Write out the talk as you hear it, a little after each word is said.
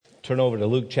turn over to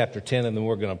Luke chapter 10, and then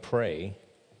we're going to pray.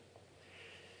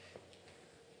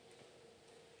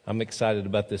 I'm excited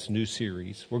about this new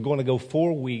series. We're going to go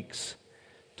 4 weeks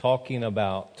talking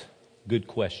about good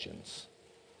questions.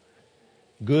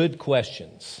 Good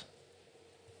questions.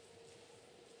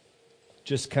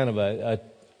 Just kind of a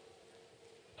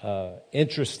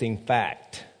interesting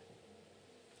fact.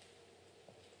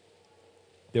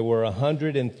 There were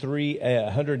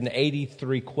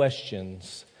 183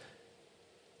 questions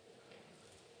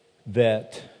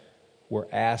that were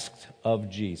asked of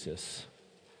Jesus.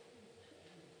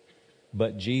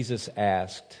 But Jesus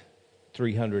asked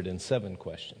 307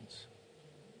 questions.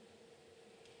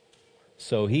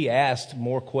 So he asked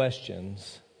more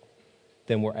questions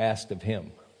than were asked of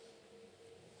him.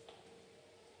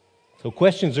 So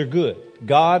questions are good.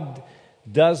 God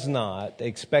does not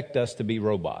expect us to be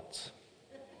robots.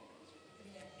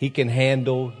 He can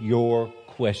handle your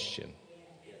question.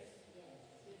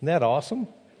 Isn't that awesome?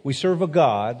 We serve a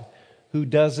God who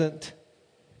doesn't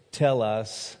tell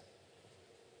us,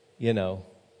 don't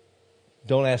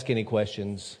ask any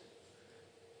questions.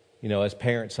 As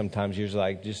parents, sometimes you're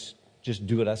like, just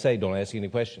do what I say. Don't ask any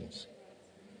questions.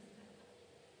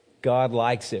 God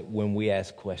likes it when we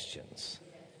ask questions.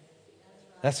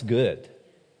 That's good.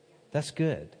 That's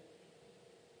good.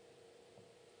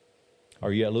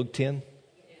 Are you at Luke 10?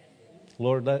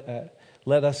 Lord,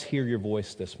 let us hear your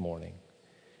voice this morning.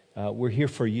 We're here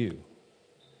for you.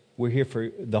 We're here for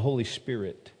the Holy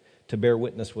Spirit to bear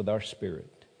witness with our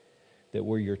spirit that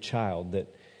we're your child,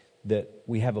 that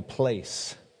we have a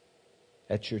place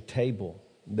at your table,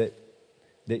 that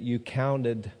you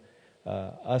counted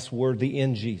us worthy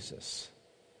in Jesus,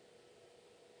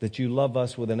 that you love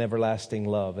us with an everlasting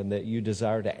love, and that you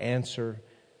desire to answer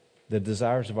the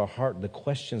desires of our heart, the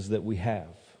questions that we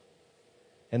have,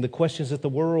 and the questions that the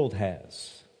world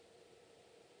has.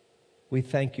 We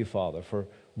thank you, Father, for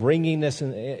bringing us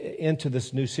into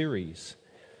this new series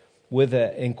with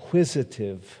an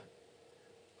inquisitive,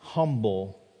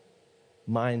 humble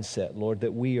mindset, Lord,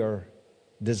 that we are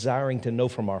desiring to know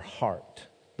from our heart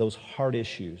those heart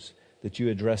issues that you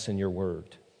address in your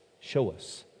word. Show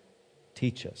us,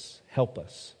 teach us, help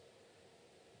us.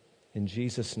 In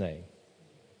Jesus' name,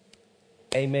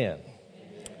 amen.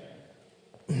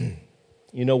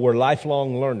 We're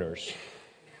lifelong learners.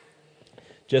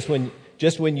 Just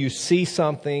when you see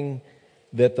something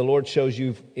that the Lord shows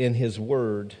you in His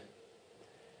Word,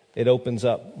 it opens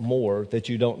up more that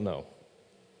you don't know.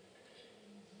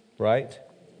 Right?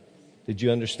 Did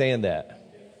you understand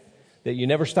that? That you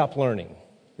never stop learning.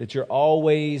 That you're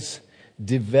always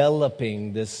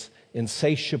developing this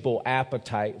insatiable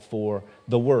appetite for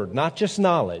the Word. Not just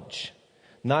knowledge,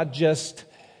 not just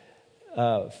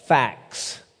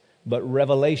facts, but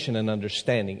revelation and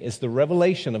understanding. It's the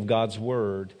revelation of God's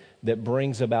Word that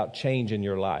brings about change in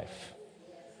your life.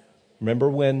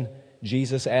 Remember when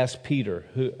Jesus asked Peter,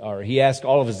 he asked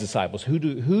all of his disciples, who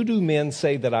do men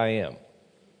say that I am?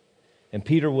 And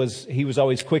Peter was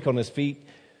always quick on his feet,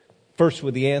 first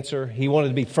with the answer. He wanted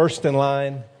to be first in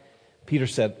line. Peter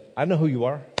said, I know who you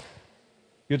are.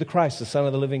 You're the Christ, the Son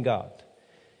of the living God.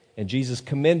 And Jesus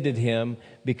commended him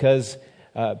because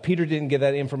Peter didn't get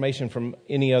that information from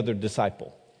any other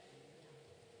disciple.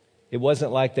 It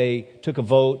wasn't like they took a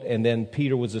vote and then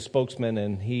Peter was the spokesman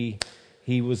and he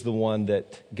was the one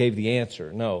that gave the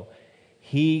answer. No,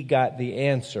 he got the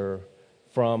answer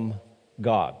from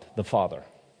God the Father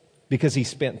because he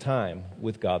spent time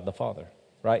with God the Father.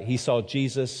 Right? He saw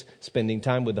Jesus spending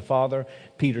time with the Father.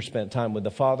 Peter spent time with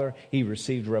the Father. He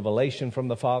received revelation from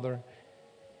the Father,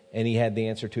 and he had the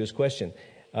answer to his question.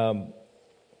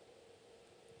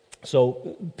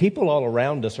 So people all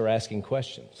around us are asking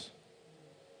questions.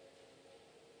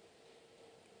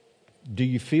 Do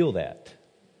you feel that?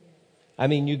 I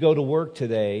mean, you go to work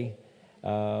today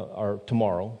or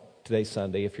tomorrow. Today's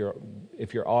Sunday. If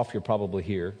you're off, you're probably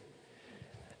here.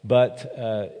 But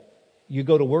you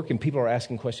go to work and people are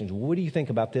asking questions. What do you think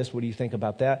about this? What do you think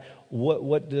about that?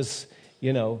 What does,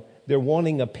 they're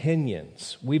wanting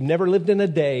opinions. We've never lived in a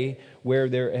day where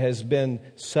there has been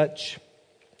such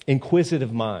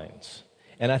inquisitive minds.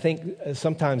 And I think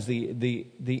sometimes the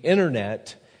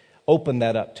internet opened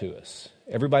that up to us.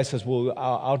 Everybody says, well,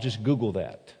 I'll just Google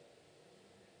that.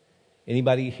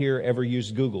 Anybody here ever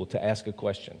used Google to ask a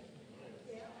question?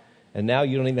 And now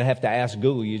you don't even have to ask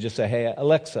Google. You just say, hey,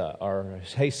 Alexa, or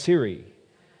hey, Siri.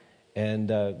 And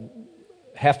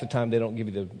half the time they don't give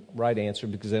you the right answer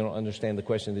because they don't understand the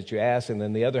question that you ask. And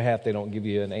then the other half, they don't give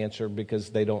you an answer because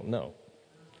they don't know.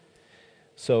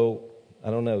 So,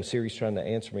 I don't know. Siri's trying to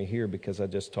answer me here because I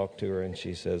just talked to her and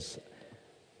she says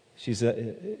She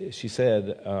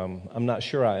said, I'm not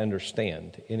sure I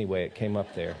understand. Anyway, it came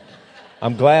up there.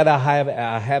 I'm glad I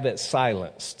have it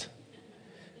silenced.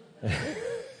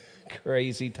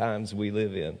 Crazy times we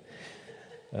live in.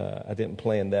 I didn't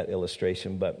plan that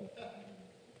illustration, but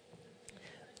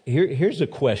here's a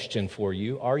question for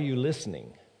you. Are you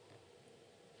listening?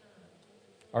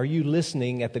 Are you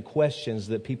listening at the questions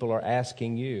that people are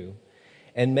asking you?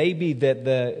 And maybe that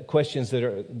the questions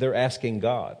that they're asking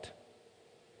God.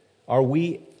 Are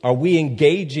we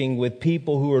engaging with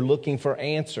people who are looking for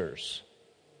answers?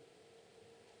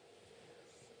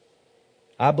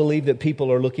 I believe that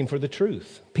people are looking for the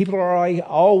truth. People are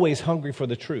always hungry for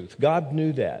the truth. God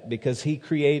knew that because He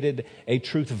created a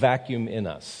truth vacuum in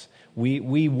us.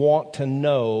 We want to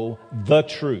know the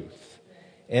truth.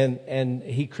 And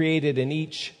He created in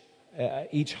each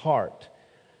heart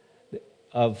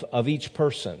of each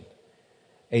person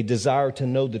a desire to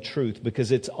know the truth, because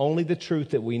it's only the truth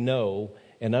that we know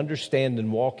and understand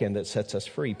and walk in that sets us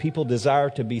free. People desire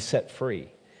to be set free.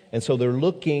 And so they're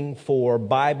looking for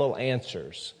Bible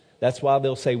answers. That's why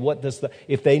they'll say,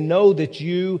 if they know that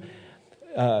you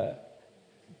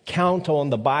count on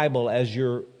the Bible as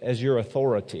your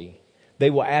authority, they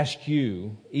will ask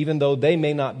you, even though they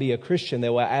may not be a Christian, they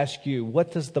will ask you,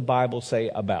 what does the Bible say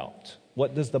about?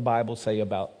 What does the Bible say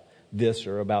about this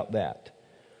or about that?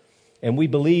 And we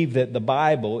believe that the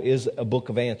Bible is a book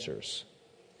of answers.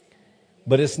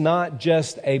 But it's not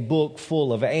just a book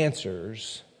full of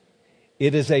answers.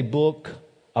 It is a book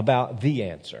about the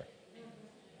answer.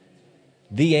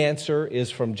 The answer is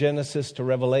from Genesis to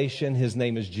Revelation. His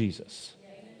name is Jesus.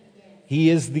 He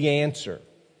is the answer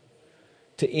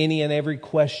to any and every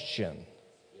question.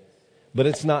 But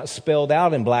it's not spelled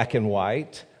out in black and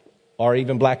white, or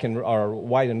even or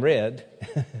white and red.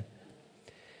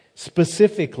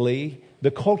 Specifically,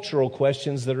 the cultural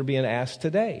questions that are being asked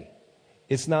today.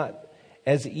 It's not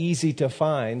as easy to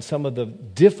find some of the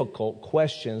difficult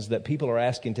questions that people are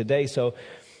asking today. So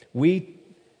we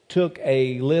took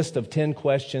a list of 10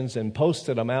 questions and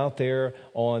posted them out there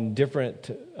on different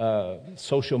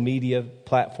social media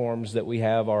platforms that we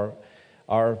have,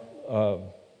 our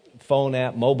phone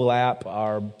app, mobile app,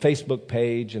 our Facebook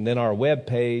page, and then our web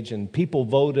page. And people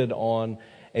voted on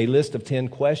a list of 10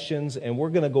 questions, and we're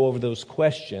going to go over those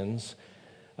questions,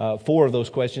 4 of those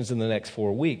questions in the next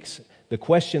 4 weeks. The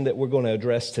question that we're going to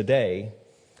address today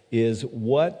is,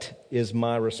 what is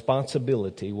my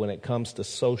responsibility when it comes to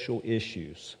social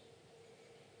issues?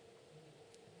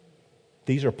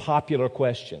 These are popular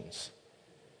questions.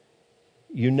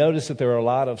 You notice that there are a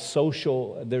lot of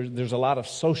there's a lot of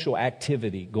social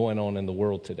activity going on in the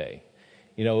world today.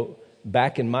 You know,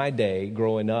 back in my day,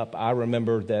 growing up, I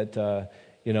remember that,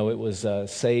 it was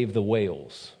save the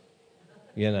whales.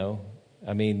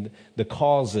 I mean, the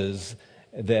causes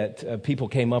that people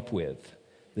came up with,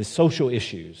 the social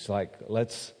issues, like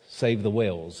let's save the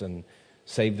whales and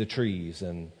save the trees.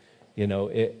 And,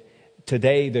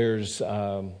 today there's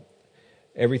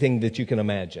everything that you can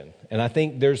imagine. And I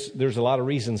think there's a lot of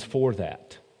reasons for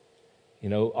that.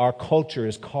 Our culture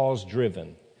is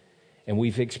cause-driven. And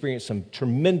we've experienced some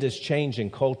tremendous change in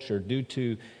culture due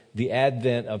to the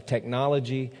advent of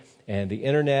technology and the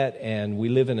internet. And we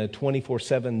live in a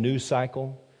 24/7 news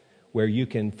cycle where you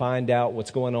can find out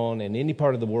what's going on in any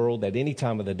part of the world at any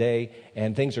time of the day.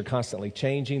 And things are constantly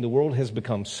changing. The world has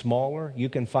become smaller. You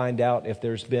can find out if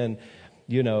there's been,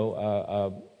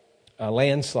 a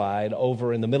landslide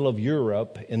over in the middle of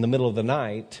Europe in the middle of the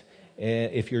night.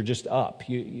 If you're just up,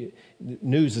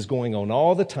 news is going on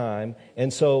all the time.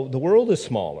 And so the world is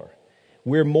smaller.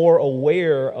 We're more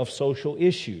aware of social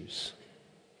issues.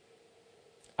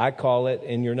 I call it,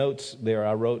 in your notes there,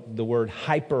 I wrote the word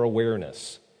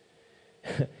hyper-awareness.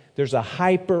 There's a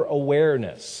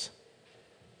hyper-awareness.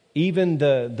 Even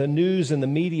the news and the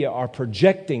media are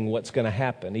projecting what's going to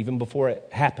happen even before it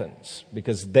happens,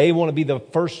 because they want to be the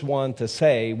first one to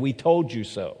say, we told you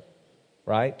so,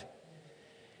 right?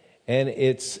 And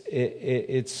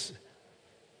it's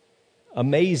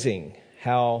amazing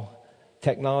how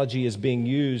technology is being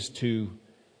used to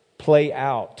play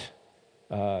out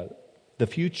the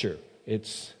future.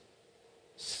 If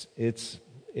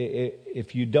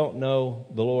you don't know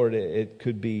the Lord, it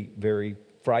could be very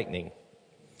frightening.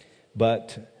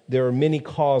 But there are many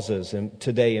causes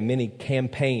today and many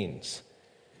campaigns.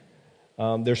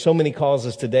 There's so many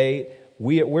causes today,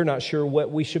 we're not sure what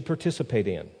we should participate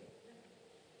in.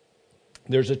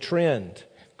 There's a trend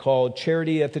called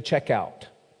charity at the checkout.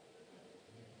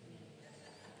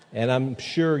 And I'm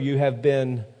sure you have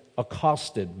been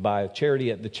accosted by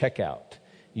charity at the checkout.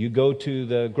 You go to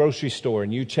the grocery store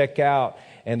and you check out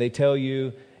and they tell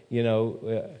you,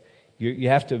 You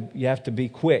have to be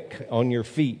quick on your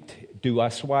feet. Do I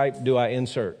swipe? Do I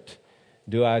insert?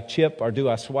 Do I chip or do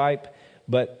I swipe?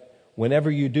 But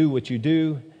whenever you do what you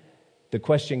do, the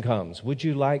question comes, would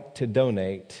you like to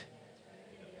donate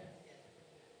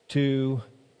to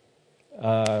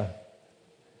the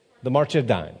March of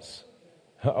Dimes?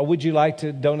 Or would you like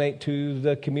to donate to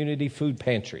the community food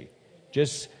pantry?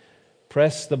 Just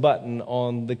press the button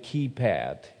on the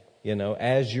keypad,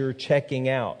 as you're checking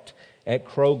out at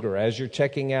Kroger, as you're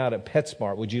checking out at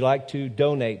PetSmart. Would you like to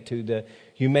donate to the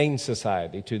Humane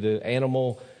Society, to the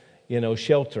animal,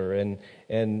 shelter?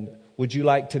 And would you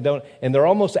like to donate? And they're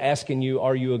almost asking you,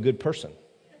 are you a good person?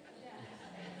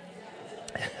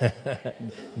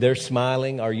 They're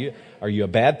smiling. Are you a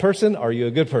bad person? Are you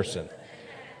a good person?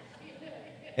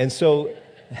 And so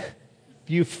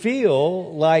you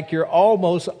feel like you're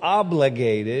almost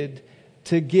obligated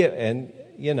to give. And,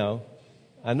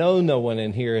 I know no one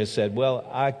in here has said, well,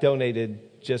 I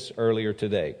donated just earlier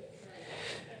today.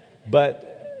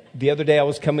 But the other day I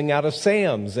was coming out of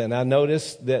Sam's and I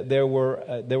noticed that there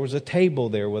was a table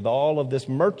there with all of this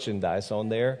merchandise on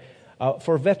there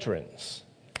for veterans.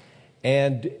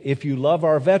 And if you love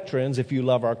our veterans, if you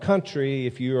love our country,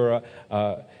 if you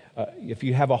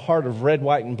have a heart of red,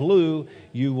 white, and blue,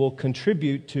 you will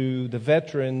contribute to the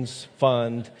Veterans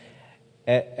Fund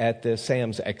at the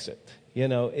Sam's exit.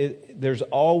 There's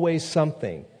always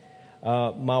something.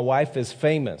 My wife is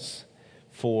famous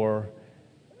for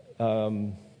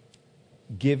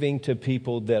giving to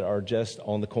people that are just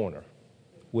on the corner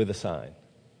with a sign.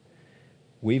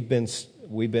 We've been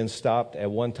stopped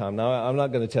at one time. Now, I'm not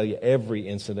going to tell you every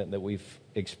incident that we've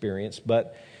experienced,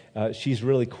 but she's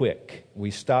really quick.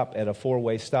 We stopped at a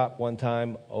 4-way stop one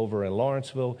time over in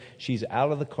Lawrenceville. She's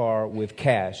out of the car with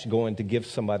cash going to give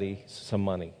somebody some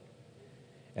money.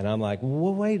 And I'm like,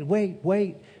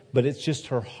 wait. But it's just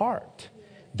her heart.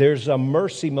 There's a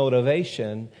mercy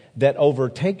motivation that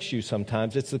overtakes you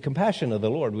sometimes. It's the compassion of the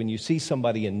Lord when you see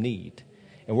somebody in need.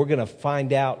 And we're going to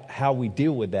find out how we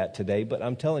deal with that today. But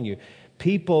I'm telling you,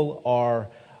 people are,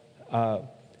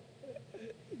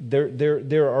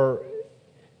 there are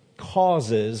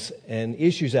causes and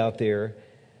issues out there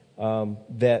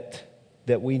that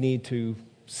we need to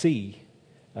see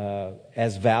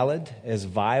as valid, as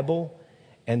viable,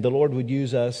 and the Lord would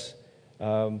use us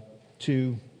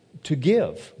to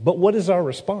give. But what is our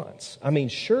response? I mean,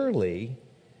 surely,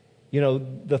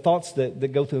 the thoughts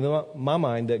that go through my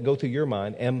mind, that go through your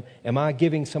mind, am I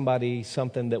giving somebody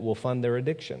something that will fund their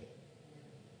addiction?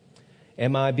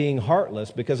 Am I being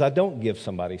heartless because I don't give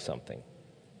somebody something?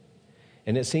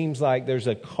 And it seems like there's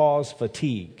a cause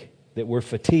fatigue, that we're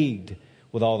fatigued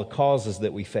with all the causes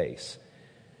that we face.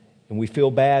 And we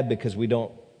feel bad because we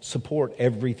don't support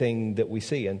everything that we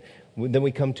see. And then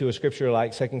we come to a scripture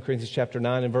like 2 Corinthians chapter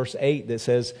 9 and verse 8 that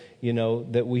says,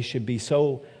 that we should be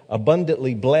so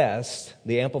abundantly blessed.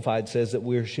 The Amplified says that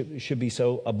we should be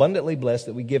so abundantly blessed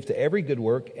that we give to every good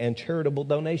work and charitable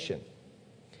donation.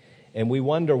 And we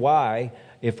wonder why,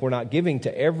 if we're not giving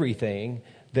to everything,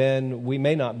 then we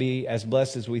may not be as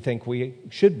blessed as we think we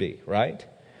should be, right?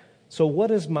 So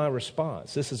what is my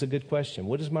response? This is a good question.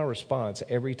 What is my response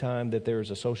every time that there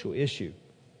is a social issue?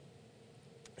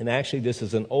 And actually, this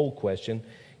is an old question.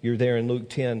 You're there in Luke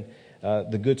 10,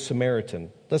 the Good Samaritan.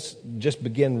 Let's just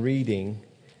begin reading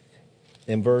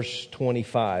in verse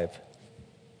 25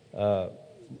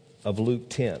 of Luke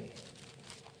 10.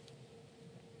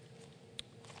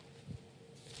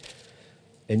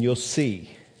 And you'll see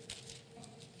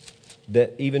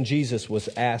that even Jesus was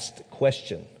asked a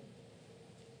question.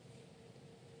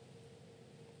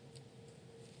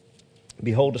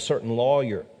 Behold, a certain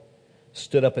lawyer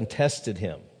stood up and tested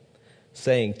him,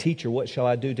 saying, Teacher, what shall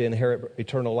I do to inherit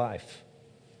eternal life?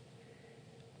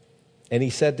 And he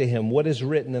said to him, What is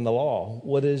written in the law?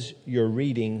 What is your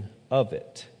reading of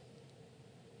it?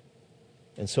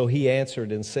 And so he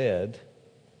answered and said,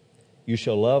 You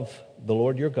shall love the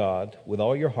Lord your God with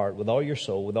all your heart, with all your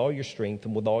soul, with all your strength,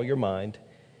 and with all your mind,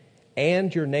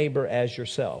 and your neighbor as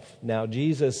yourself. Now,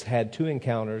 Jesus had 2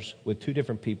 encounters with 2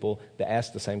 different people that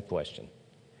asked the same question.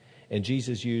 And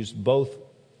Jesus used both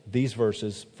these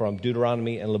verses from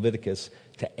Deuteronomy and Leviticus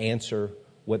to answer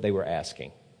what they were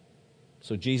asking.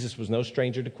 So Jesus was no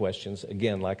stranger to questions,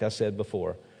 again, like I said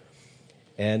before.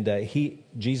 And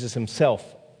Jesus himself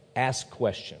asked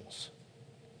questions.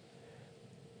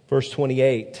 Verse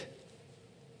 28,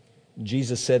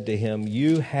 Jesus said to him,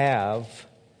 You have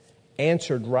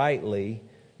answered rightly,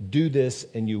 do this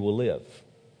and you will live.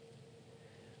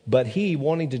 But he,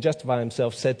 wanting to justify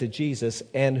himself, said to Jesus,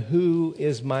 And who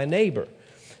is my neighbor?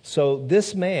 So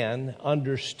this man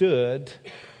understood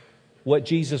what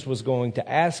Jesus was going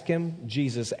to ask him.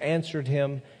 Jesus answered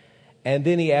him, and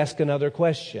then he asked another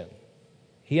question.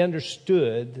 He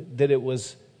understood that it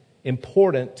was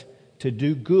important to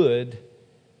do good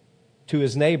to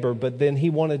his neighbor, but then he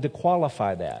wanted to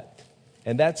qualify that.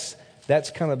 And that's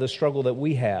kind of the struggle that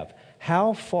we have.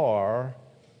 How far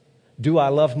do I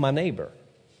love my neighbor?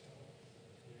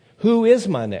 Who is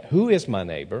my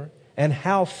neighbor? And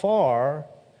how far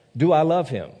do I love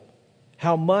him?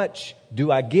 How much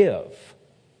do I give?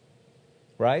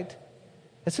 Right?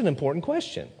 That's an important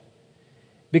question.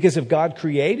 Because if God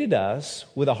created us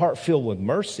with a heart filled with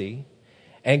mercy,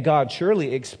 and God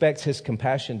surely expects his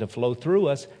compassion to flow through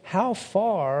us, how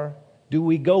far do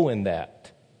we go in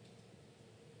that?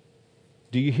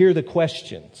 Do you hear the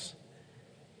questions?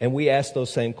 And we ask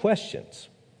those same questions.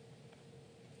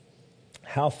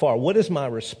 How far? What is my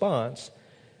response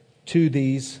to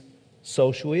these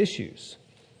social issues?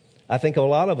 I think a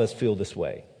lot of us feel this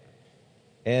way.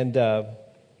 And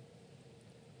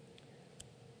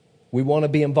we want to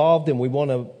be involved and we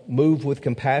want to move with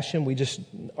compassion. We just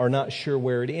are not sure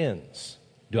where it ends.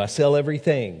 Do I sell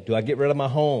everything? Do I get rid of my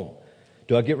home?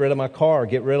 Do I get rid of my car?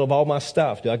 Get rid of all my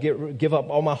stuff? Do I give up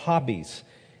all my hobbies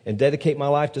and dedicate my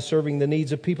life to serving the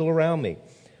needs of people around me?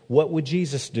 What would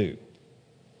Jesus do?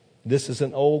 This is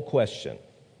an old question.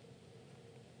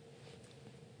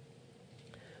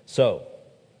 So,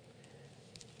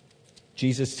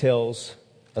 Jesus tells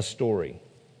a story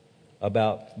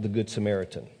about the Good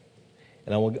Samaritan.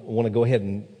 And I want to go ahead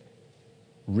and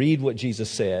read what Jesus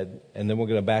said, and then we're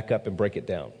going to back up and break it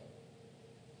down.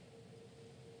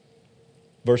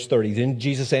 Verse 30, then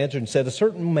Jesus answered and said, a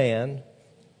certain man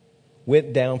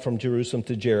went down from Jerusalem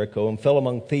to Jericho and fell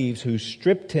among thieves who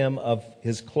stripped him of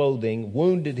his clothing,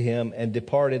 wounded him, and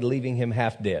departed, leaving him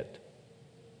half dead.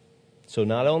 So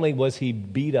not only was he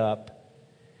beat up,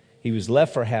 he was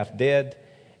left for half dead,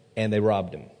 and they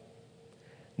robbed him.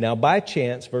 Now by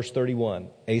chance, verse 31,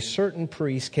 a certain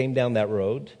priest came down that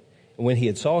road, and when he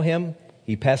had saw him,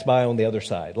 he passed by on the other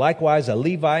side. Likewise, a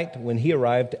Levite, when he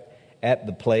arrived at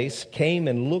the place, came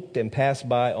and looked and passed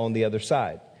by on the other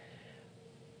side.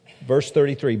 Verse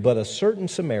 33, but a certain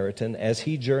Samaritan, as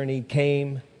he journeyed,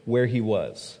 came where he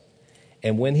was.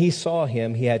 And when he saw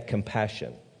him, he had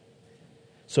compassion.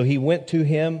 So he went to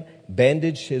him,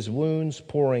 bandaged his wounds,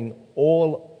 pouring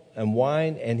oil and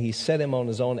wine, and he set him on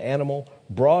his own animal,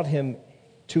 brought him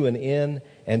to an inn,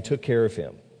 and took care of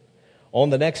him. On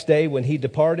the next day, when he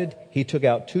departed, he took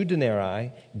out 2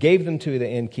 denarii, gave them to the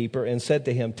innkeeper, and said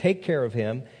to him, take care of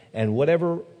him, and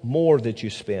whatever more that you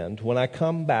spend, when I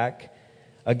come back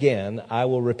again, I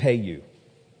will repay you.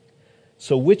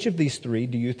 So which of these 3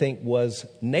 do you think was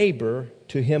neighbor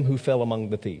to him who fell among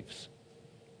the thieves?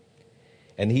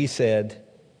 And he said,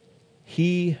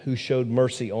 he who showed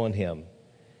mercy on him.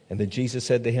 And then Jesus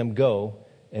said to him, go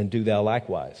and do thou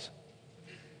likewise.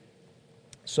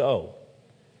 So,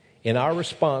 in our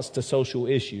response to social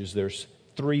issues, there's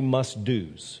 3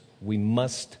 must-dos. We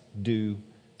must do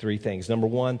 3 things. Number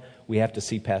 1, we have to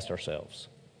see past ourselves.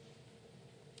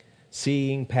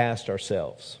 Seeing past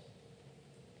ourselves.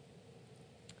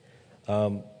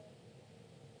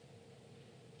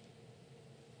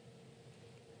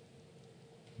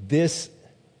 This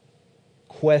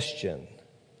question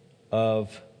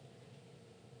of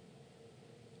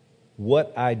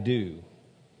what I do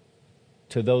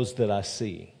to those that I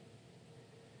see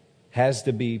has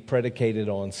to be predicated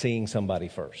on seeing somebody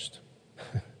first.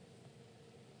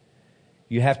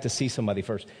 You have to see somebody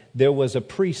first. There was a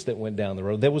priest that went down the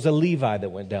road. There was a Levi that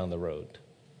went down the road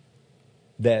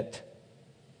that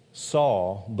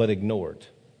saw but ignored.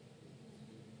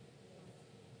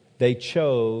 They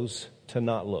chose to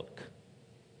not look.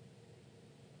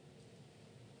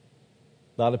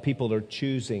 A lot of people are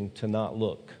choosing to not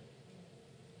look.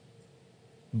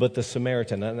 But the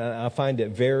Samaritan, and I find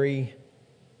it very,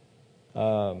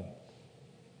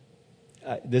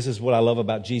 this is what I love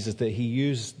about Jesus, that he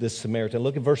used this Samaritan.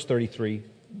 Look at verse 33.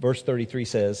 Verse 33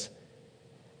 says,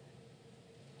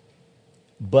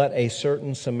 but a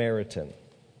certain Samaritan.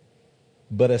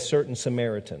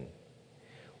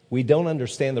 We don't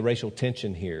understand the racial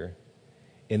tension here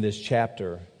in this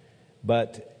chapter,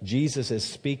 but Jesus is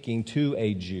speaking to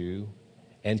a Jew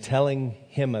and telling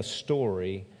him a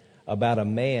story about a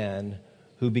man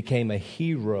who became a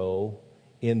hero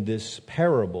in this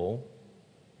parable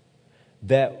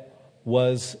that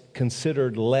was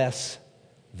considered less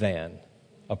than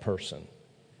a person.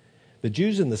 The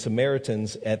Jews and the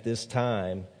Samaritans at this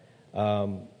time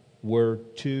were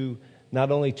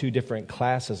not only 2 different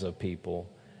classes of people,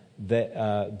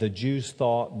 that the Jews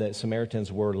thought that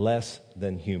Samaritans were less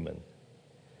than human.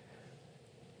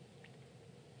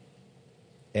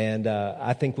 And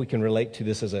I think we can relate to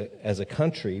this as a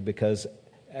country, because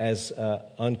as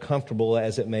uncomfortable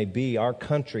as it may be, our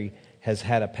country has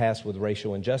had a past with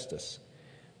racial injustice,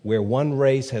 where one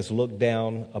race has looked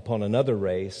down upon another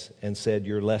race and said,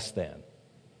 you're less than.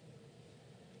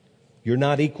 You're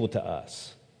not equal to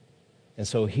us. And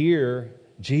so here,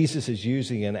 Jesus is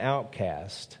using an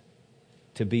outcast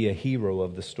to be a hero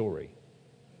of the story.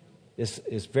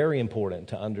 It's very important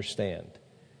to understand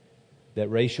that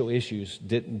racial issues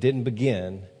didn't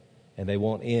begin and they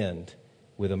won't end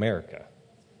with America,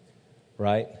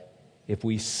 right? If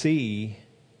we see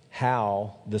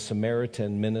how the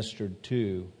Samaritan ministered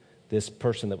to this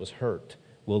person that was hurt,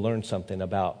 we'll learn something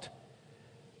about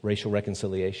racial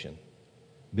reconciliation,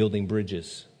 building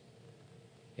bridges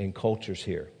in cultures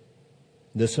here.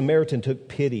 The Samaritan took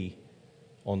pity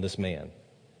on this man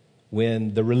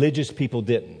when the religious people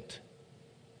didn't.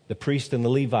 The priest and the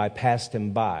Levi passed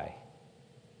him by.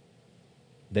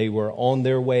 They were on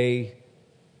their way.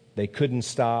 They couldn't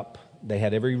stop. They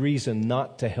had every reason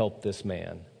not to help this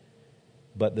man.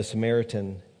 But the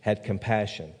Samaritan had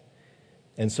compassion.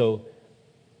 And so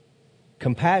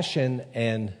compassion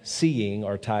and seeing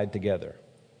are tied together.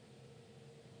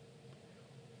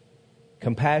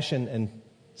 Compassion and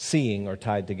seeing are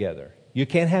tied together. You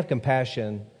can't have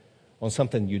compassion on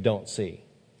something you don't see,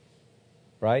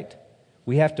 right?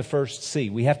 We have to first see.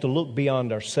 We have to look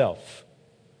beyond ourselves.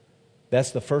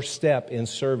 That's the first step in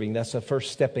serving. That's the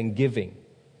first step in giving.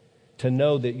 To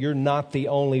know that you're not the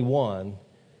only one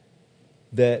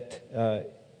that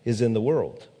is in the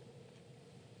world.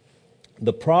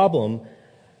 The problem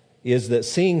is that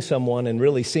seeing someone and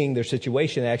really seeing their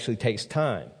situation actually takes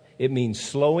time. It means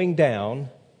slowing down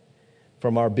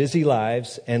from our busy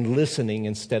lives and listening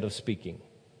instead of speaking.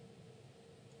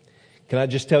 Can I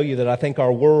just tell you that I think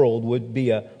our world would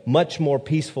be a much more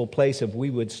peaceful place if we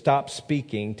would stop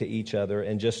speaking to each other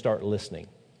and just start listening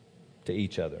to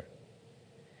each other.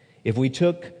 If we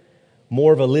took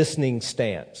more of a listening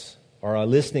stance or a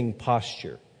listening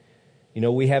posture. You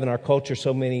know, we have in our culture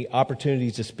so many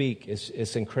opportunities to speak.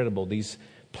 It's incredible. These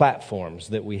platforms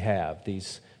that we have,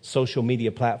 these social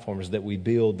media platforms that we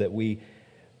build, that we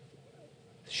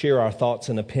share our thoughts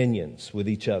and opinions with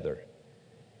each other.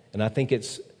 And I think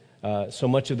it's so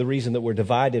much of the reason that we're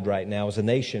divided right now as a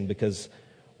nation, because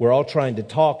we're all trying to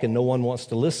talk and no one wants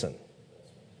to listen.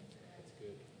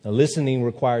 Now, listening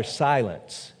requires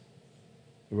silence.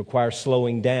 It requires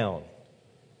slowing down.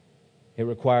 It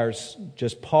requires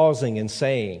just pausing and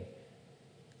saying,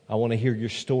 I want to hear your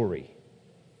story.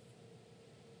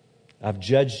 I've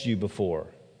judged you before.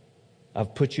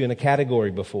 I've put you in a category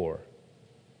before.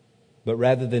 But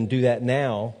rather than do that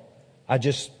now, I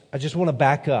just want to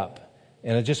back up.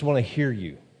 And I just want to hear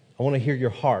you. I want to hear your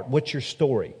heart. What's your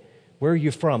story? Where are you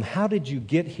from? How did you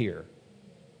get here?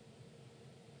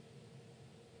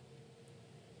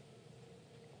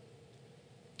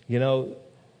 You know,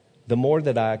 the more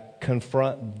that I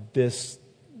confront this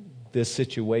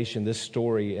situation, this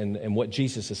story, and what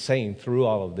Jesus is saying through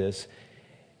all of this,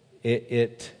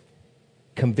 it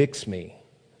convicts me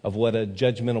of what a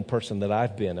judgmental person that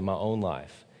I've been in my own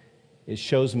life. It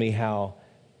shows me how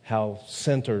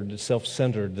centered,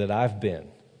 self-centered that I've been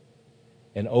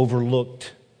and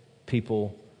overlooked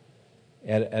people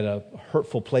at a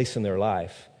hurtful place in their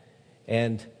life.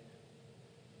 And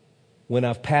when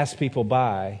I've passed people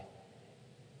by,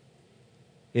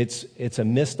 it's a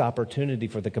missed opportunity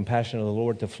for the compassion of the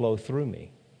Lord to flow through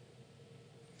me.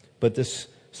 But this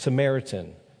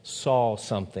Samaritan saw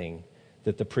something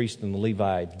that the priest and the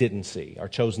Levi didn't see or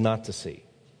chose not to see.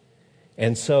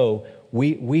 And so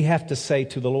we have to say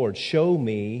to the Lord, show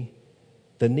me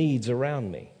the needs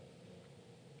around me.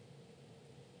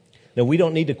 Now, we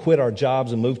don't need to quit our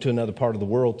jobs and move to another part of the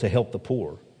world to help the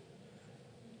poor,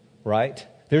 right?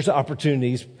 There's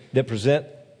opportunities that present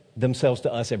themselves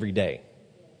to us every day.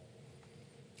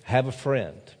 I have a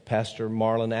friend, Pastor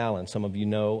Marlon Allen. Some of you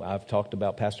know I've talked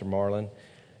about Pastor Marlon,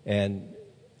 and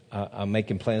I'm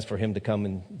making plans for him to come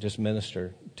and just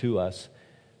minister to us.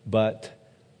 But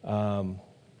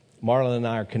Marlon and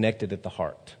I are connected at the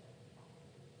heart.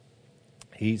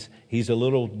 He's a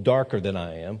little darker than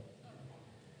I am,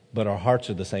 but our hearts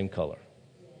are the same color.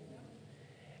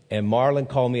 And Marlon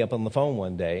called me up on the phone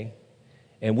one day,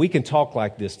 and we can talk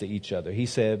like this to each other. He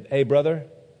said, "Hey, brother,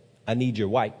 I need your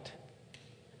white."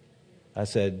 I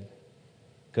said,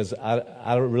 because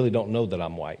I really don't know that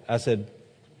I'm white. I said,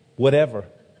 "Whatever.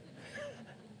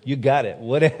 You got it.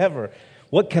 Whatever.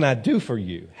 What can I do for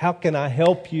you? How can I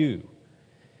help you?"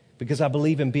 Because I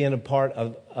believe in being a part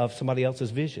of somebody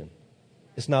else's vision.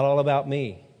 It's not all about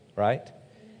me, right?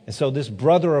 And so this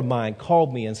brother of mine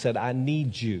called me and said, "I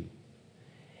need you."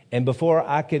 And before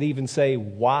I could even say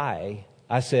why,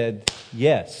 I said,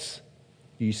 yes.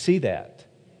 Do you see that?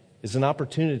 It's an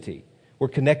opportunity. We're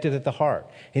connected at the heart.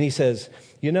 And he says,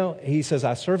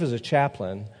 I serve as a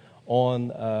chaplain on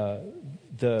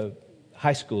the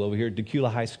high school over here,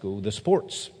 Decula High School, the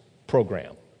sports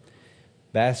program.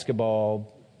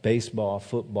 Basketball, baseball,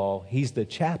 football. He's the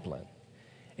chaplain.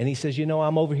 And he says,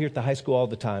 I'm over here at the high school all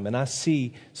the time, and I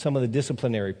see some of the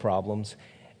disciplinary problems,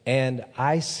 and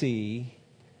I see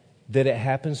that it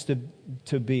happens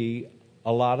to be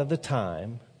a lot of the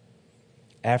time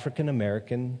African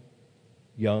American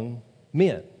young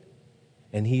men.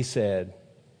 And he said,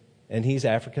 and he's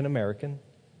African American,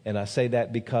 and I say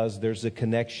that because there's a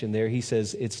connection there. He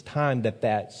says, it's time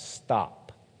that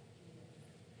stop.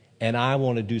 And I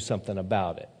want to do something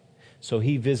about it. So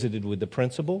he visited with the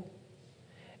principal,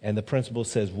 and the principal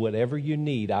says, whatever you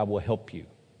need, I will help you.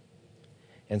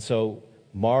 And so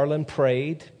Marlon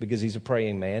prayed, because he's a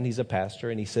praying man, he's a pastor,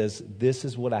 and he says, this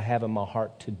is what I have in my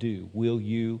heart to do. Will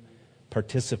you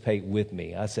participate with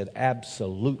me? I said,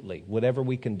 absolutely, whatever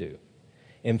we can do.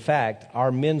 In fact,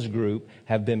 our men's group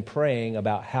have been praying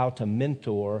about how to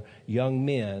mentor young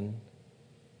men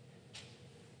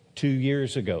 2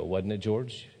 years ago, wasn't it,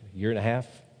 George? A year and a half?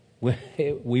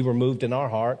 We were moved in our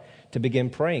heart to begin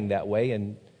praying that way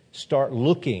and start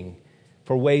looking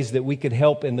for ways that we could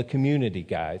help in the community,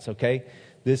 guys, okay?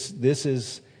 This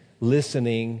is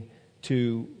listening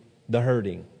to the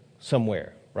hurting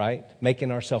somewhere, right?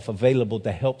 Making ourselves available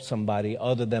to help somebody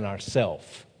other than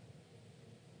ourselves.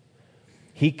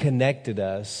 He connected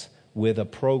us with a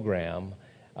program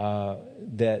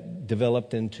that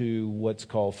developed into what's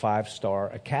called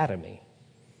 5-Star Academy,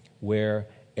 where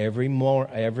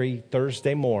every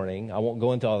Thursday morning, I won't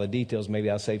go into all the details, maybe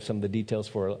I'll save some of the details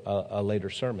for a later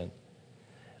sermon,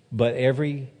 but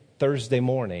every Thursday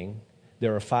morning,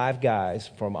 there are 5 guys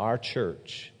from our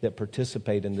church that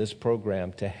participate in this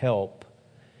program to help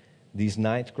these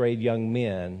 9th grade young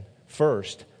men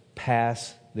first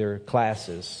pass their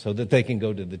classes so that they can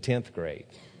go to the 10th grade,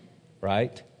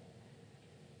 right?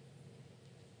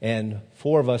 And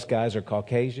 4 of us guys are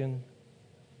Caucasian.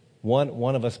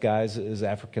 One of us guys is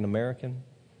African American.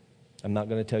 I'm not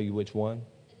going to tell you which one,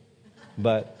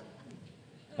 but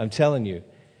I'm telling you,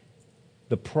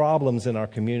 the problems in our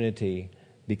community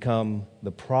become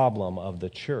the problem of the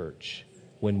church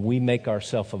when we make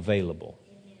ourselves available,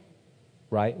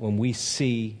 right? When we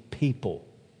see people,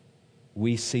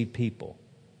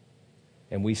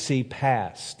 and we see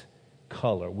past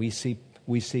color. We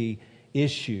see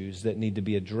issues that need to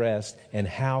be addressed, and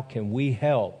how can we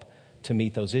help to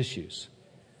meet those issues?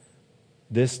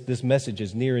 This message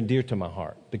is near and dear to my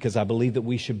heart because I believe that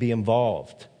we should be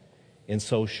involved in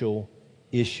social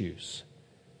issues.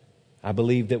 I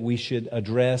believe that we should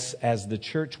address, as the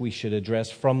church, we should address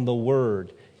from the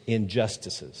Word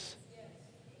injustices.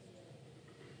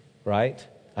 Right?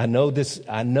 I know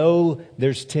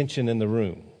there's tension in the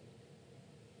room.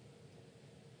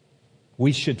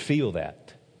 We should feel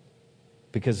that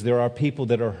because there are people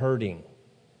that are hurting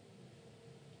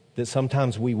that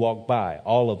sometimes we walk by,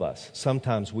 all of us.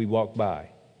 Sometimes we walk by.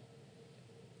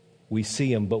 We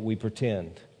see them, but we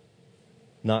pretend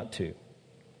not to.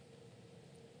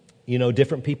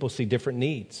 Different people see different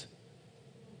needs.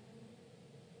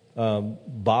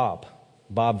 Bob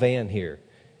Van here,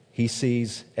 he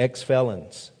sees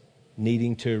ex-felons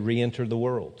needing to re-enter the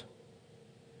world.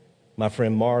 My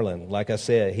friend Marlon, like I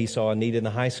said, he saw a need in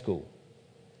the high school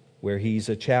where he's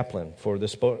a chaplain for the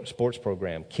sports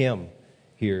program. Kim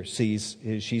here she's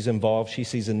involved. She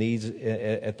sees a need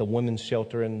at the women's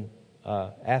shelter in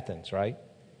Athens, right?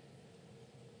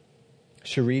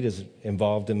 Sharita's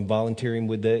involved in volunteering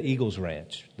with the Eagles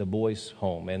Ranch, the boys'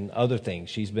 home, and other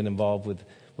things. She's been involved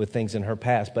with things in her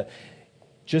past. But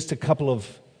just a couple of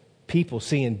people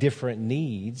seeing different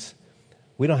needs.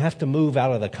 We don't have to move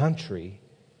out of the country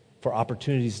for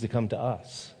opportunities to come to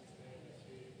us.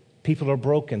 People are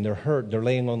broken, they're hurt, they're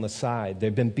laying on the side,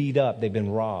 they've been beat up, they've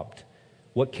been robbed.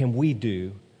 What can we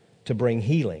do to bring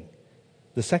healing?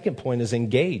 The second point is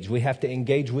engage. We have to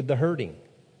engage with the hurting.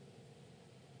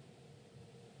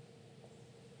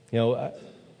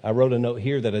 I wrote a note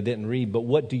here that I didn't read, but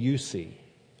what do you see?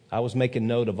 I was making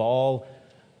note of all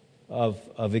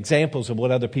of examples of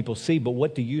what other people see, but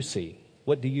what do you see?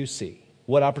 What do you see?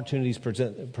 What opportunities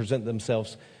present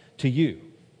themselves to you?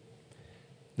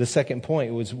 The second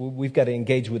point was we've got to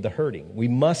engage with the hurting. We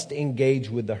must engage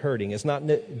with the hurting. It's not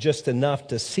just enough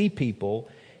to see people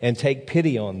and take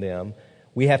pity on them.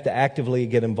 We have to actively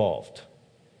get involved,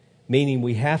 meaning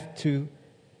we have to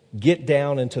get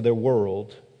down into their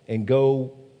world and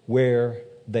go where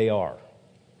they are.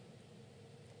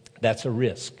 That's a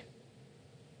risk.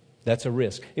 That's a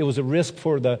risk. It was a risk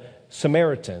for the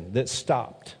Samaritan that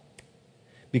stopped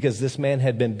because this man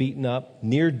had been beaten up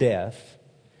near death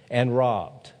and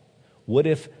robbed. What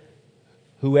if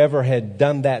whoever had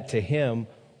done that to him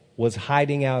was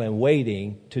hiding out and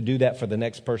waiting to do that for the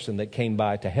next person that came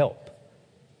by to help?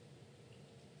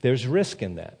 There's risk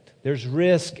in that. There's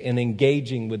risk in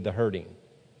engaging with the hurting.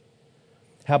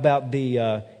 How about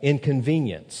the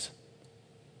inconvenience?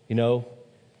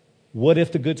 What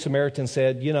if the Good Samaritan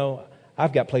said,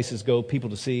 I've got places to go,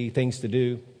 people to see, things to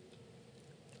do.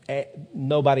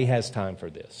 Nobody has time for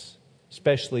this,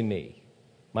 especially me.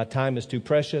 My time is too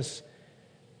precious.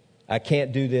 I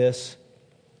can't do this.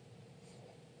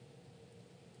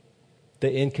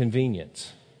 The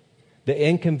inconvenience. The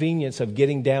inconvenience of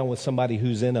getting down with somebody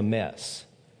who's in a mess.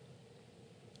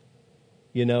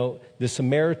 The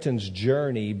Samaritan's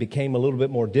journey became a little bit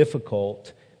more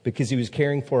difficult because he was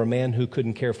caring for a man who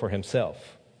couldn't care for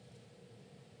himself.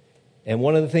 And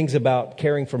one of the things about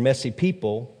caring for messy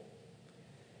people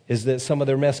is that some of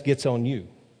their mess gets on you.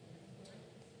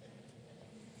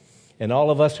 And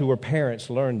all of us who were parents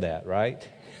learned that, right?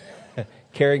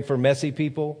 Caring for messy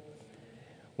people.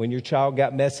 When your child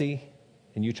got messy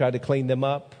and you tried to clean them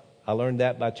up, I learned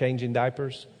that by changing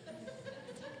diapers.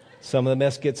 Some of the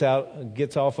mess gets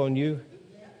off on you.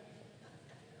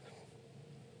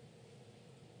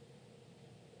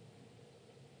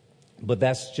 But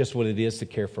that's just what it is to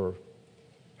care for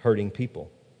hurting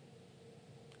people.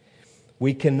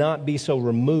 We cannot be so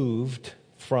removed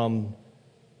from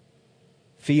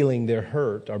feeling their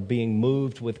hurt or being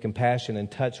moved with compassion and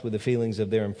touched with the feelings of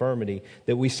their infirmity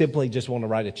that we simply just want to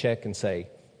write a check and say,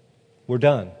 we're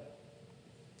done.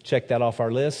 Check that off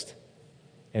our list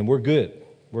and we're good.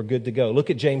 We're good to go.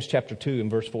 Look at James chapter 2 and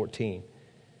verse 14.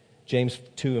 James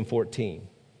 2 and 14.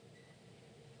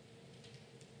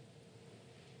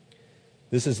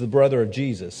 This is the brother of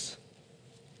Jesus.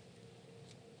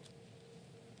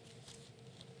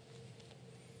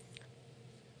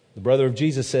 The brother of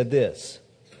Jesus said this: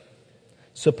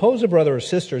 suppose a brother or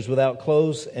sister is without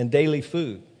clothes and daily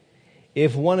food.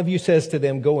 If one of you says to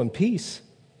them, go in peace,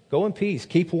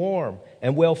 keep warm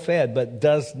and well fed, but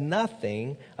does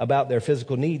nothing about their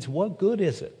physical needs, what good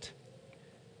is it?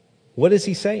 What is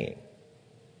he saying?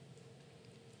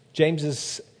 James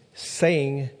is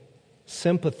saying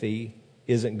sympathy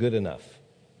isn't good enough.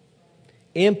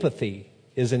 Empathy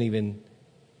isn't even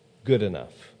good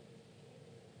enough.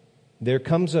 There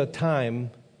comes a time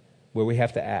where we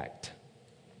have to act.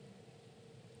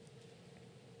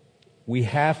 We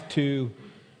have to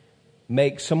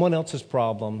make someone else's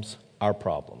problems our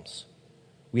problems.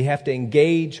 We have to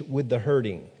engage with the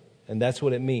hurting, and that's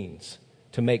what it means,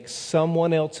 to make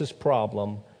someone else's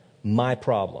problem my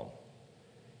problem.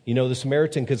 The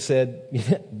Samaritan could have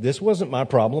said, this wasn't my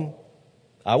problem.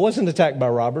 I wasn't attacked by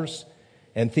robbers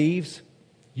and thieves.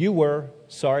 You were.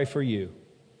 Sorry for you.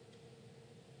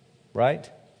 Right?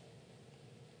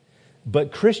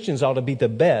 But Christians ought to be the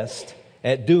best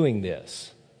at doing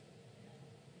this.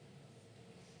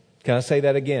 Can I say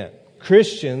that again?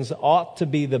 Christians ought to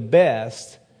be the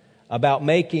best about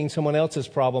making someone else's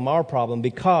problem our problem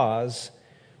because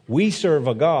we serve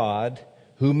a God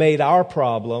who made our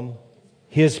problem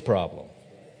His problem.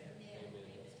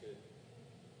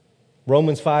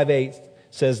 Romans 5:8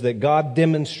 says that God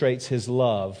demonstrates His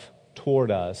love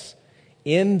toward us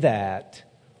in that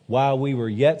while we were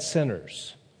yet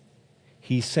sinners,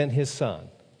 He sent His Son.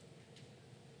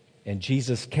 And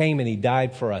Jesus came and He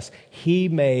died for us. He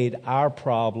made our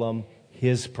problem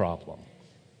His problem.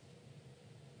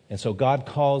 And so God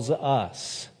calls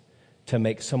us to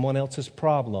make someone else's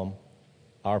problem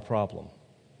our problem.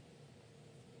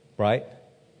 Right?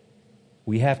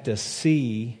 We have to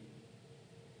see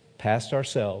past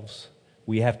ourselves.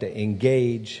 We have to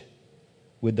engage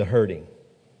with the hurting.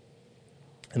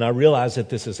 And I realize that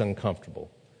this is uncomfortable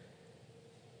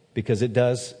because it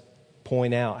does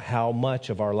point out how much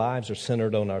of our lives are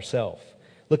centered on ourselves.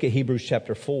 Look at Hebrews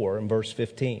chapter 4 and verse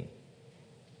 15.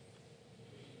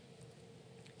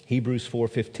 Hebrews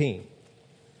 4:15.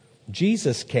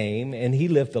 Jesus came and He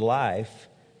lived a life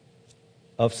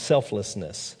of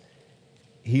selflessness.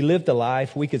 He lived a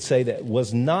life, we could say, that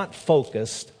was not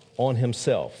focused on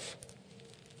Himself.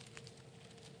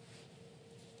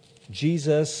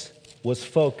 Jesus was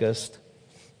focused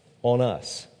on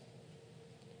us.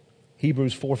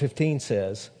 Hebrews 4:15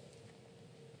 says,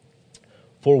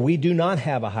 for we do not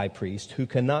have a high priest who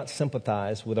cannot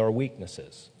sympathize with our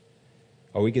weaknesses.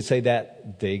 Or we could say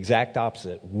that the exact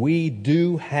opposite. We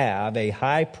do have a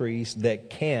high priest that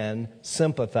can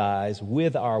sympathize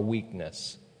with our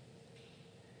weakness,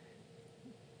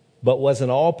 but was in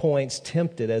all points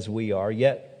tempted as we are,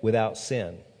 yet without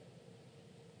sin.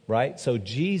 right? So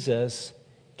Jesus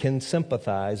can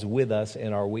sympathize with us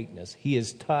in our weakness. He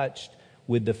is touched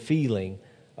with the feeling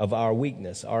of our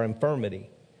weakness, our infirmity.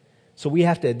 So we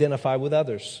have to identify with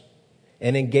others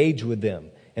and engage with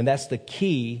them. And that's the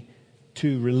key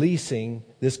to releasing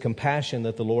this compassion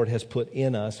that the Lord has put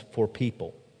in us for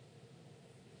people.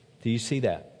 Do you see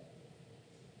that?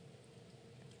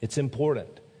 It's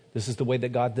important. This is the way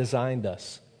that God designed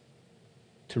us,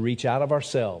 to reach out of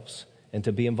ourselves and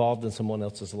to be involved in someone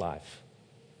else's life.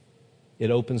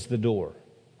 It opens the door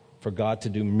for God to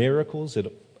do miracles. It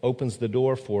opens the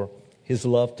door for His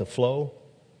love to flow.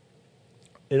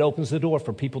 It opens the door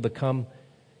for people to come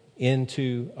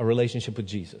into a relationship with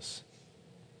Jesus.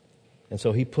 And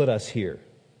so He put us here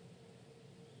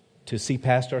to see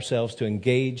past ourselves, to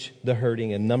engage the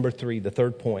hurting. And number 3, the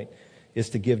third point, is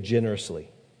to give generously.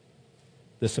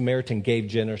 The Samaritan gave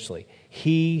generously.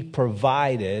 He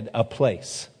provided a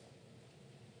place.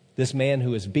 This man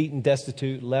who was beaten,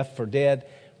 destitute, left for dead,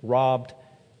 robbed,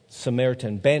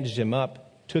 Samaritan bandaged him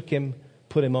up, took him,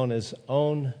 put him on his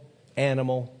own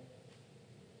animal.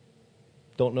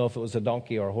 Don't know if it was a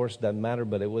donkey or a horse, doesn't matter,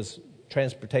 but it was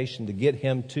transportation to get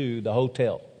him to the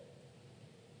hotel.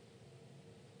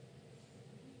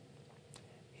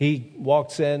 He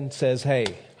walks in, says, hey,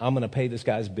 I'm going to pay this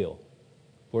guy's bill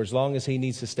for as long as he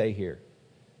needs to stay here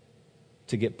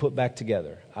to get put back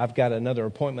together. I've got another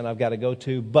appointment I've got to go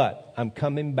to, but I'm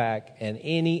coming back, and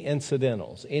any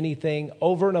incidentals, anything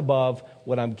over and above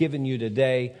what I'm giving you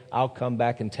today, I'll come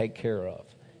back and take care of.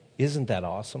 Isn't that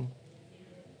awesome?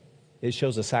 It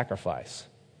shows a sacrifice.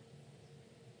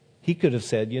 He could have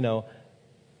said,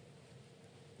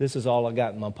 this is all I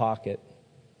got in my pocket.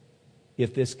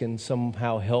 If this can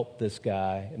somehow help this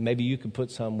guy, maybe you could put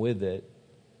some with it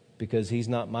because he's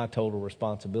not my total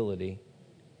responsibility.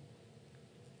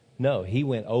 No, he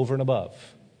went over and above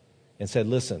and said,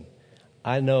 listen,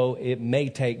 I know it may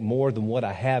take more than what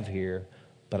I have here,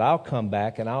 but I'll come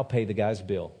back and I'll pay the guy's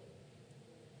bill.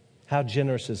 How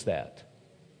generous is that?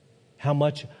 How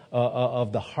much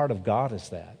of the heart of God is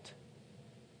that?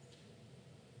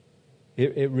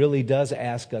 It really does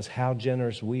ask us how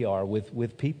generous we are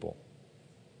with people.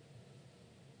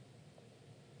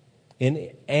 And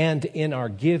in our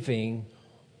giving,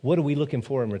 what are we looking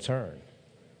for in return?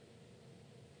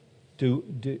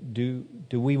 Do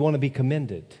we want to be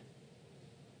commended?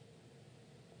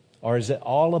 Or is it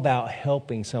all about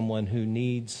helping someone who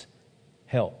needs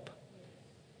help?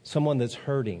 Someone that's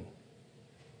hurting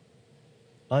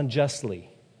unjustly.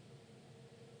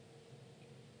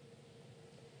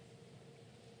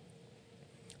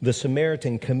 The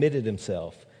Samaritan committed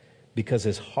himself because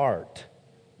his heart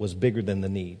was bigger than the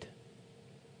need.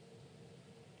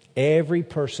 Every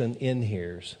person in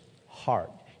here's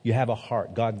heart. You have a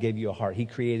heart. God gave you a heart. He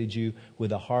created you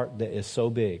with a heart that is so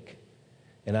big.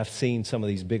 And I've seen some of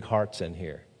these big hearts in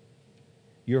here.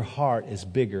 Your heart is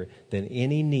bigger than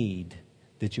any need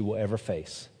that you will ever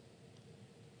face.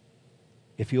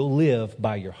 If you'll live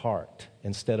by your heart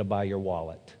instead of by your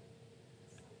wallet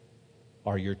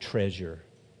or your treasure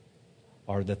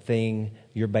or the thing,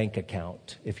 your bank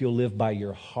account, if you'll live by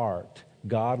your heart,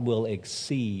 God will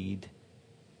exceed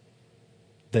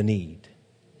the need.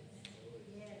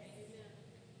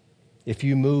 If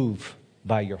you move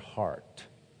by your heart,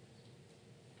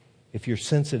 if you're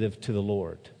sensitive to the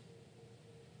Lord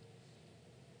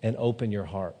and open your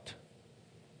heart,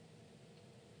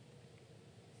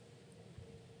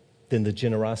 then the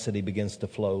generosity begins to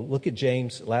flow. Look at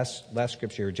James, last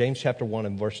scripture, James chapter 1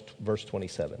 and verse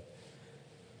 27.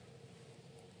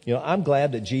 I'm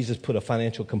glad that Jesus put a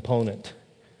financial component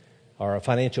or a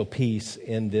financial piece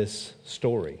in this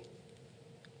story.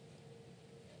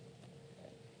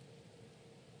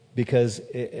 Because,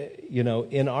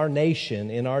 in our nation,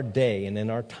 in our day, and in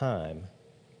our time,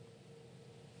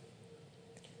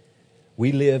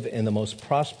 we live in the most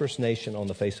prosperous nation on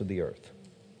the face of the earth.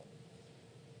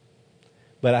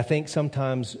 But I think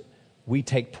sometimes we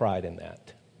take pride in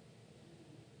that.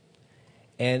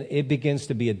 And it begins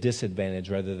to be a disadvantage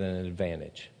rather than an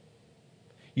advantage.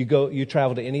 You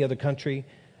travel to any other country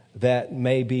that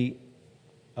may be,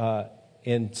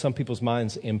 in some people's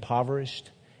minds,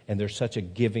 impoverished, and there's such a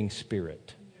giving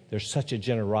spirit. There's such a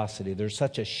generosity. There's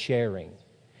such a sharing.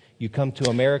 You come to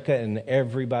America and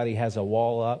everybody has a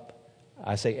wall up.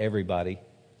 I say everybody.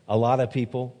 A lot of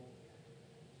people.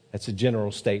 That's a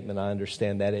general statement. I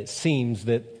understand that. It seems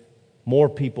that more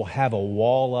people have a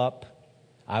wall up.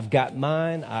 I've got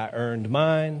mine. I earned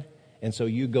mine. And so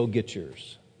you go get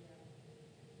yours.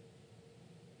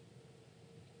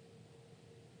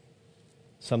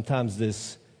 Sometimes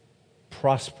this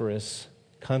prosperous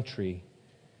country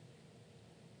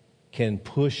can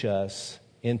push us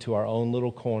into our own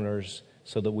little corners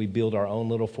so that we build our own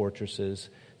little fortresses,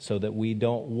 so that we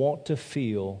don't want to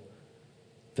feel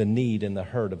the need and the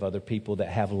hurt of other people that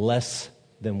have less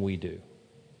than we do.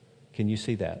 Can you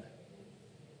see that?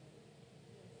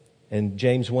 And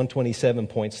James 1:27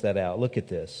 points that out. Look at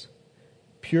this.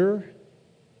 Pure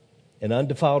and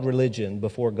undefiled religion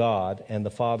before God and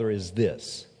the Father is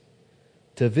this: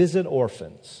 to visit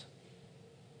orphans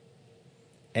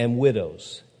and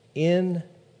widows in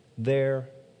their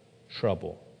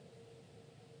trouble.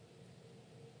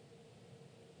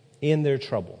 In their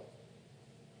trouble.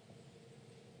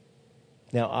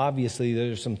 Now, obviously,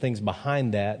 there's some things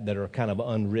behind that that are kind of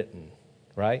unwritten,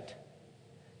 right?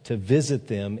 To visit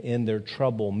them in their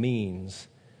trouble means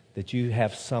that you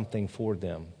have something for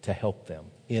them to help them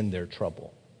in their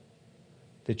trouble.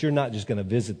 That you're not just going to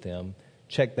visit them,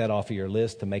 check that off of your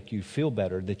list to make you feel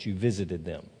better that you visited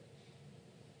them.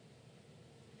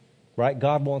 Right?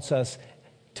 God wants us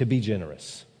to be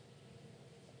generous.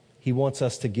 He wants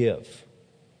us to give.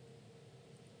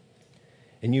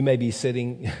 And you may be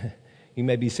sitting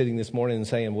this morning and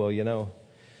saying, well,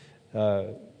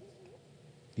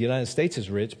 the United States is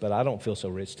rich, but I don't feel so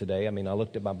rich today. I mean, I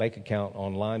looked at my bank account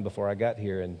online before I got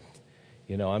here, and,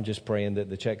 I'm just praying that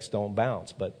the checks don't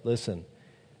bounce. But listen,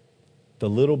 the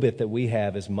little bit that we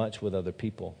have is much with other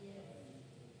people.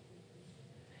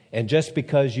 And just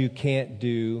because you can't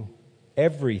do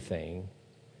everything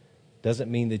doesn't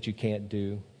mean that you can't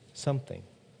do something.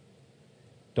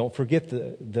 Don't forget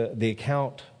the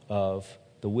account of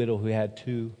the widow who had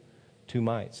two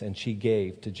mites, and she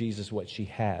gave to Jesus what she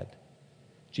had.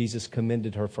 Jesus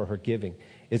commended her for her giving.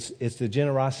 It's the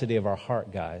generosity of our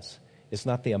heart, guys. It's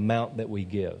not the amount that we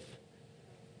give.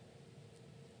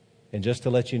 And just to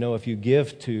let you know, if you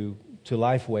give to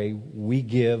Lifeway, we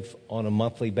give on a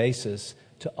monthly basis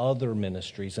to other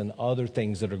ministries and other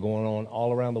things that are going on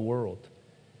all around the world.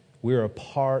 We're a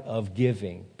part of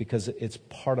giving because it's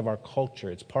part of our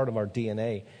culture. It's part of our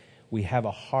DNA. We have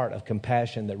a heart of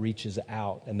compassion that reaches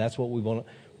out, and that's what we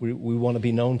want to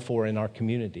be known for in our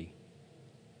community.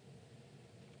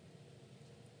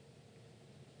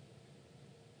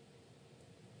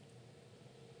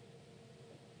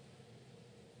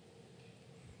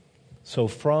 So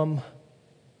from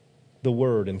the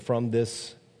Word and from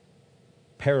this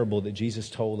parable that Jesus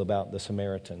told about the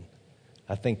Samaritan,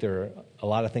 I think there are a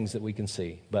lot of things that we can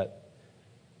see, but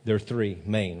there are three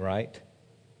main, right?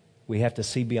 We have to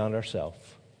see beyond ourselves.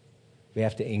 We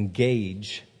have to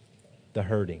engage the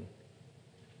hurting.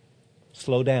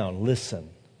 Slow down, listen.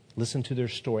 Listen to their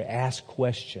story. Ask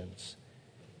questions.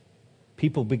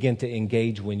 People begin to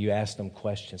engage when you ask them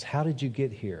questions. How did you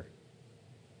get here?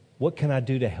 What can I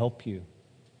do to help you?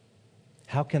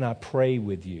 How can I pray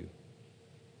with you?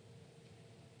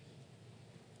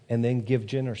 And then give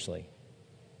generously.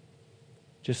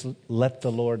 Just let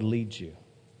the Lord lead you.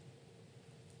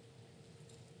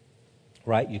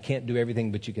 Right? You can't do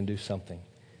everything, but you can do something.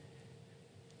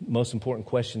 Most important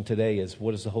question today is,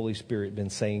 what has the Holy Spirit been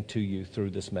saying to you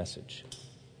through this message?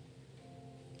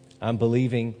 I'm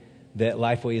believing that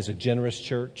Lifeway is a generous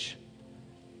church,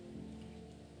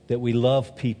 that we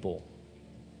love people.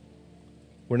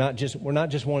 We're not just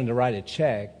wanting to write a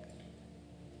check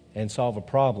and solve a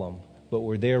problem, but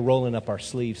we're there rolling up our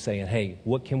sleeves saying, hey,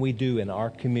 what can we do in our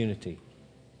community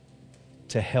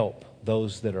to help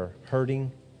those that are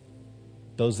hurting,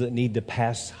 those that need to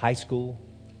pass high school?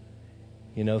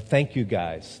 Thank you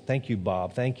guys. Thank you,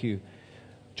 Bob. Thank you,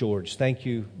 George. Thank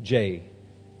you, Jay,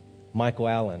 Michael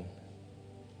Allen.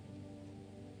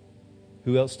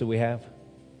 Who else do we have?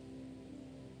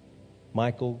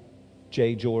 Michael,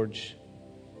 Jay, George,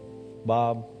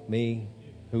 Bob, me,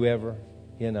 whoever,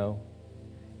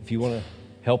 If you want to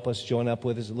help us, join up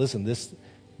with us. Listen, this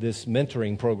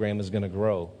mentoring program is going to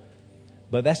grow.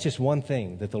 But that's just one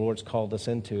thing that the Lord's called us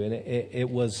into. And it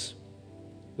was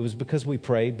because we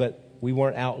prayed, but we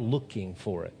weren't out looking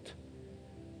for it.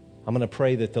 I'm going to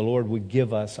pray that the Lord would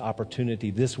give us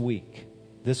opportunity this week,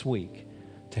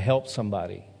 to help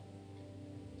somebody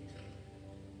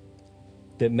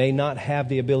that may not have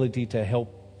the ability to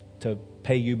help to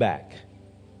pay you back.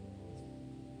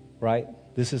 Right?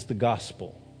 This is the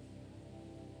gospel.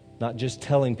 Not just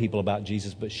telling people about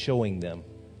Jesus, but showing them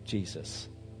Jesus.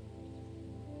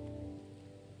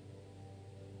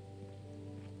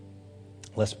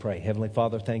 Let's pray. Heavenly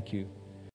Father, thank you